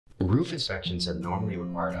Roof inspections have normally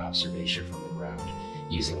required observation from the ground,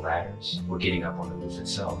 using ladders or getting up on the roof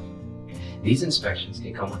itself. These inspections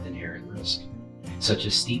can come with inherent risk, such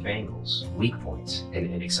as steep angles, weak points,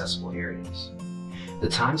 and inaccessible areas. The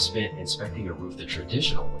time spent inspecting a roof the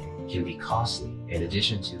traditional way can be costly in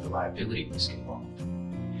addition to the liability risk involved.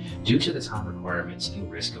 Due to the time requirements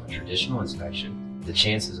and risk of a traditional inspection, the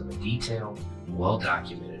chances of a detailed,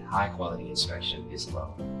 well-documented, high-quality inspection is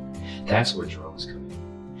low. That's where drones come in.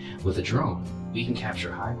 With a drone, we can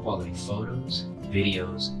capture high-quality photos,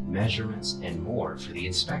 videos, measurements, and more for the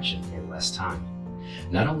inspection in less time.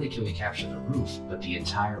 Not only can we capture the roof, but the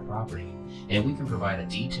entire property, and we can provide a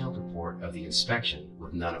detailed report of the inspection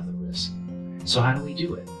with none of the risk. So how do we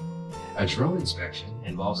do it? A drone inspection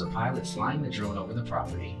involves a pilot flying the drone over the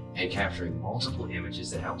property and capturing multiple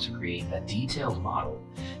images that help to create a detailed model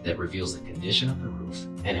that reveals the condition of the roof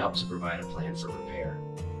and help to provide a plan for repair.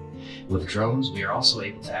 With drones, we are also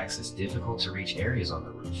able to access difficult to reach areas on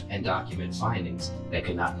the roof and document findings that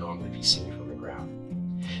could not normally be seen from the ground.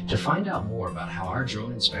 To find out more about how our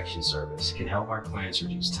drone inspection service can help our clients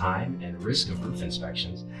reduce time and risk of roof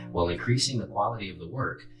inspections while increasing the quality of the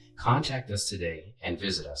work, contact us today and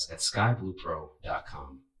visit us at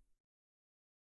skybluepro.com.